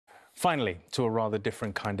Finally, to a rather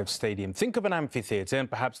different kind of stadium. Think of an amphitheatre and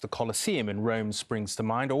perhaps the Colosseum in Rome springs to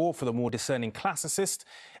mind, or for the more discerning classicist,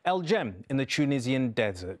 El Jem in the Tunisian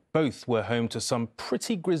desert. Both were home to some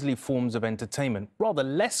pretty grisly forms of entertainment. Rather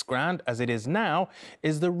less grand, as it is now,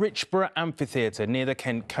 is the Richborough Amphitheatre near the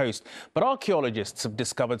Kent coast. But archaeologists have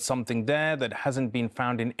discovered something there that hasn't been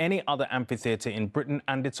found in any other amphitheatre in Britain,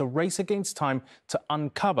 and it's a race against time to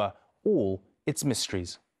uncover all its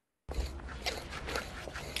mysteries.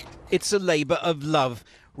 It's a labour of love,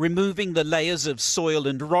 removing the layers of soil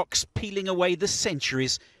and rocks, peeling away the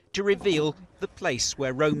centuries to reveal the place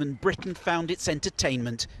where Roman Britain found its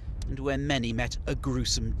entertainment and where many met a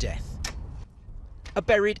gruesome death. A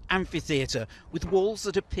buried amphitheatre with walls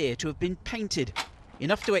that appear to have been painted,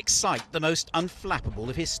 enough to excite the most unflappable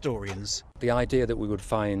of historians. The idea that we would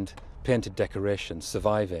find painted decorations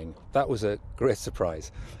surviving, that was a great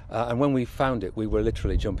surprise. And when we found it, we were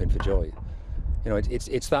literally jumping for joy. You know,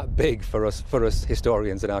 it's that big for us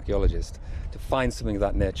historians and archaeologists. To find something of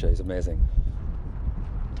that nature is amazing.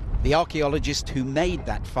 The archaeologist who made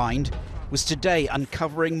that find was today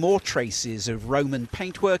uncovering more traces of Roman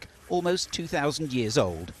paintwork almost 2,000 years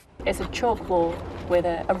old. It's a chalk wall with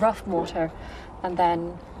a rough mortar and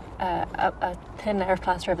then a thin layer of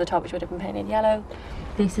plaster over the top, which would have been painted yellow.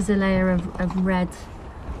 This is a layer of red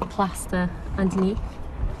plaster underneath.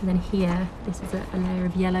 And then here, this is a layer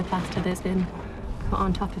of yellow plaster that's been put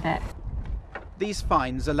on top of it. These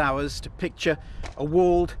finds allow us to picture a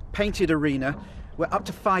walled, painted arena where up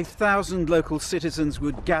to 5,000 local citizens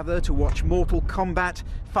would gather to watch mortal combat,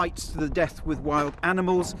 fights to the death with wild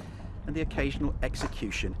animals, and the occasional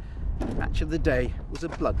execution. The match of the day was a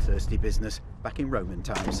bloodthirsty business back in Roman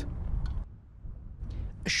times.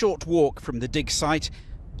 A short walk from the dig site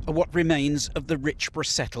are what remains of the Richborough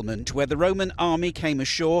settlement, where the Roman army came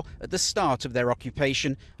ashore at the start of their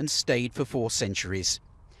occupation and stayed for 4 centuries.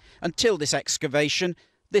 Until this excavation,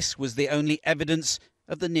 this was the only evidence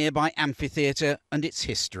of the nearby amphitheatre and its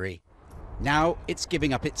history. Now it's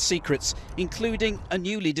giving up its secrets, including a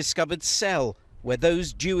newly discovered cell where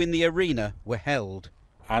those due in the arena were held.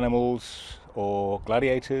 Animals or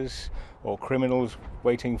gladiators or criminals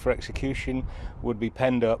waiting for execution would be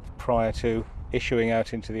penned up prior to issuing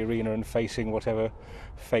out into the arena and facing whatever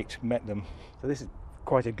fate met them. So this is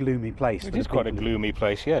quite a gloomy place. It is quite a gloomy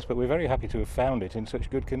place, yes, but we're very happy to have found it in such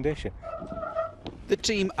good condition. The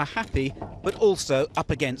team are happy, but also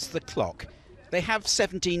up against the clock. They have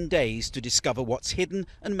 17 days to discover what's hidden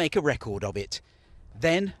and make a record of it.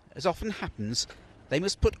 Then, as often happens, they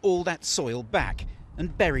must put all that soil back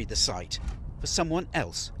and bury the site for someone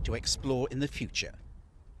else to explore in the future.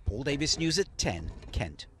 Paul Davis, News at 10,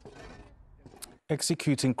 Kent.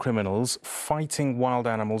 Executing criminals, fighting wild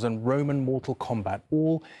animals and Roman mortal combat,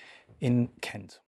 all in Kent.